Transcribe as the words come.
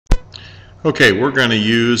Okay, we're going to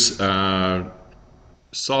use Solidworks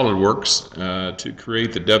to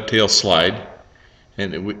create the dovetail slide,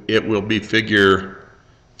 and it will be figure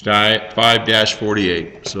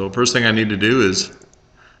 5-48. So first thing I need to do is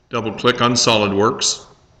double click on Solidworks.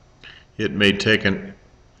 It may take a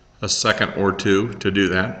second or two to do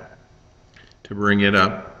that, to bring it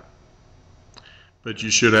up. But you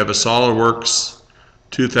should have a Solidworks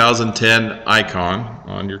 2010 icon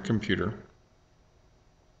on your computer.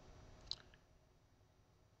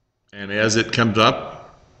 And as it comes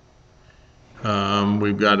up,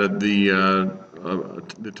 we've got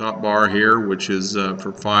the top bar here, which is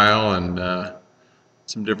for file and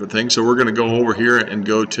some different things. So we're going to go over here and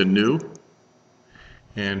go to New.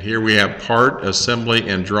 And here we have Part, Assembly,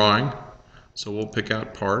 and Drawing. So we'll pick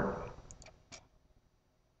out Part.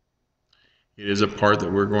 It is a part that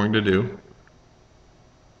we're going to do.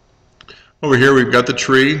 Over here we've got the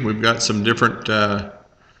tree. We've got some different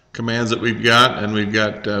commands that we've got, and we've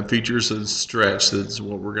got features and stretch. That's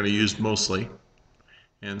what we're going to use mostly,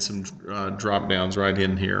 and some drop downs right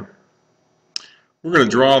in here. We're going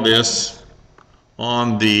to draw this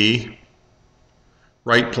on the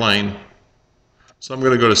right plane. So I'm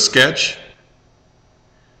going to go to Sketch,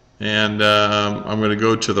 and I'm going to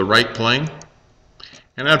go to the right plane.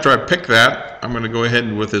 And after I pick that, I'm going to go ahead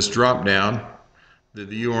and with this drop down, the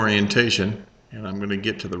view orientation, and I'm going to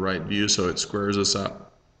get to the right view so it squares us up.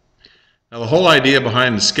 Now the whole idea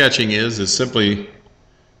behind the sketching is simply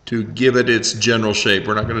to give it its general shape.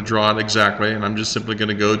 We're not going to draw it exactly, and I'm just simply going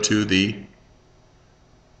to go to the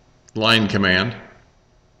line command.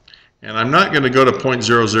 And I'm not going to go to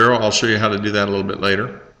 0.00. I'll show you how to do that a little bit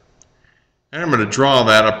later. And I'm going to draw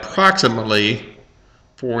that approximately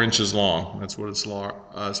 4 inches long. That's what it's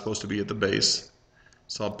supposed to be at the base.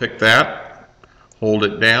 So I'll pick that, hold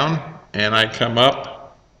it down, and I come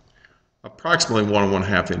up approximately 1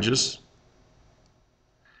 1/2 inches.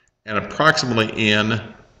 And approximately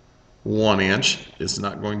in 1 inch. It's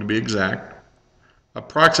not going to be exact.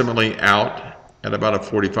 Approximately out at about a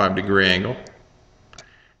 45-degree angle.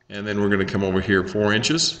 And then we're going to come over here 4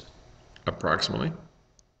 inches, approximately.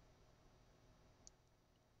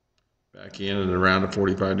 Back in and around to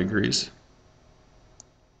 45 degrees.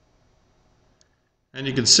 And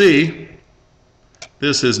you can see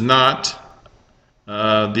this is not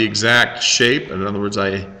the exact shape. In other words,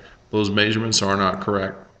 those measurements are not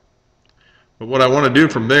correct. But what I want to do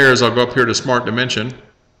from there is I'll go up here to Smart Dimension,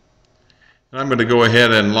 and I'm going to go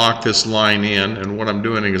ahead and lock this line in, and what I'm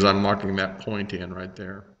doing is I'm locking that point in right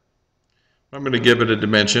there. I'm going to give it a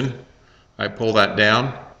dimension. I pull that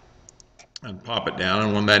down and pop it down,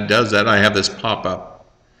 and when that does that, I have this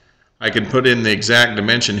pop-up. I can put in the exact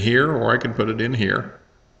dimension here, or I can put it in here.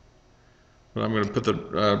 But I'm going to put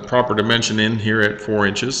the proper dimension in here at 4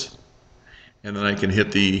 inches, and then I can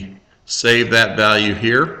hit the save that value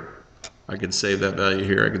here. I can save that value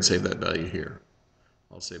here. I can save that value here.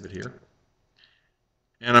 I'll save it here.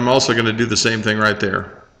 And I'm also going to do the same thing right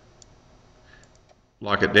there.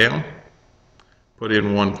 Lock it down. Put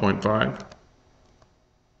in 1.5.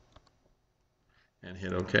 And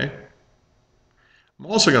hit OK. I'm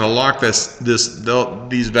also going to lock this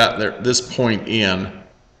point in.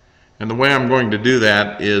 And the way I'm going to do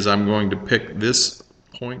that is I'm going to pick this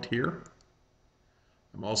point here.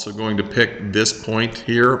 I'm also going to pick this point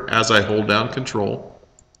here as I hold down Control.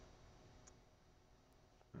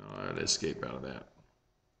 I'd escape out of that.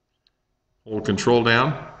 Hold Control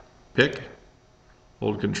down, pick,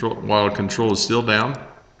 hold Control while Control is still down.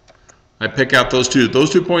 I pick out those two. Those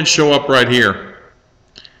 2 points show up right here,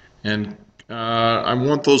 and I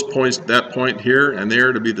want those points, that point here and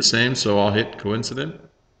there, to be the same. So I'll hit Coincident.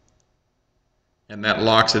 And that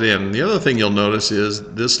locks it in. The other thing you'll notice is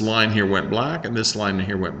this line here went black and this line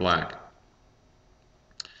here went black.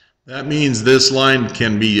 That means this line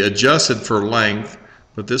can be adjusted for length,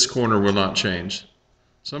 but this corner will not change.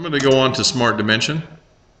 So I'm going to go on to Smart Dimension.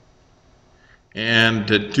 And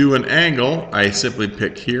to do an angle, I simply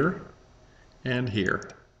pick here and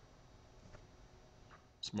here.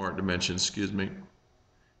 Smart Dimension, excuse me.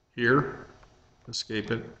 Here,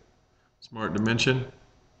 escape it. Smart Dimension.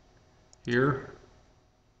 Here,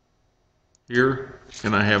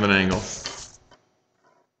 and I have an angle.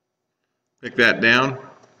 Pick that down,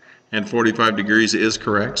 and 45 degrees is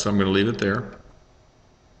correct, so I'm going to leave it there.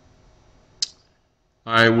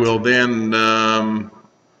 I will then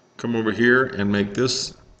come over here and make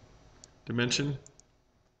this dimension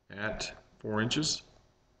at 4 inches.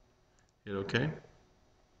 Hit OK.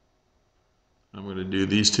 I'm going to do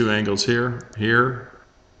these 2 angles here,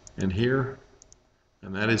 and here.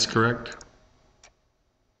 And that is correct.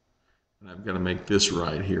 And I've got to make this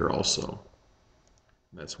right here also.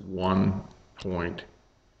 That's 1.5.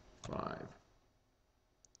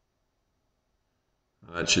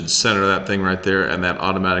 That should center that thing right there, and that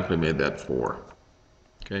automatically made that 4.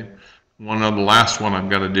 Okay. One of the last one I've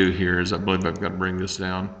got to do here is I believe I've got to bring this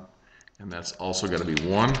down, and that's also got to be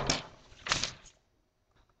 1.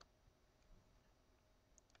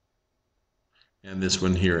 And this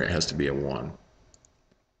one here, it has to be a 1.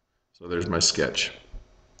 So there's my sketch.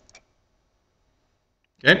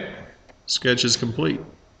 Okay, sketch is complete.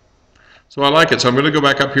 So I like it. So I'm going to go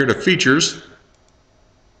back up here to Features,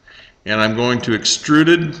 and I'm going to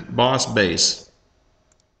Extruded Boss Base.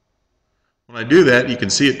 When I do that, you can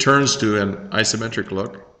see it turns to an isometric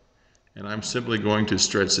look, and I'm simply going to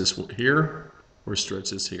stretch this here or stretch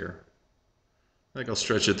this here. I think I'll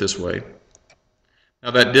stretch it this way. Now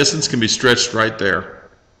that distance can be stretched right there.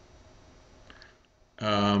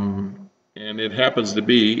 And it happens to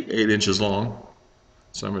be 8 inches long.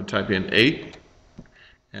 So I'm going to type in 8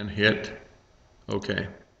 and hit OK.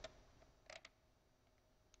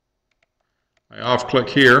 I off-click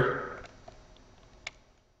here,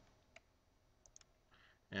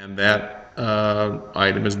 and that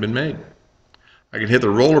item has been made. I can hit the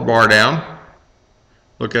roller bar down,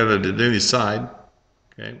 look at it at any side.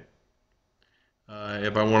 Okay.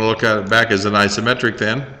 If I want to look at it back as an isometric,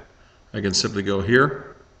 then I can simply go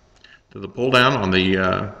here to the pull down on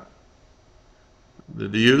the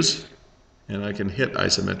views, and I can hit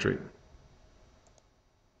isometric.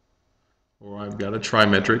 Or I've got a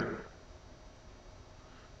trimetric,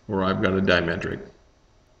 or I've got a dimetric.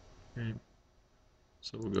 Okay.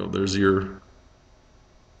 So we'll go, there's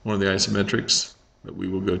one of the isometrics, but we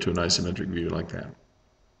will go to an isometric view like that.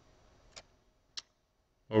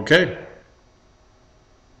 Okay.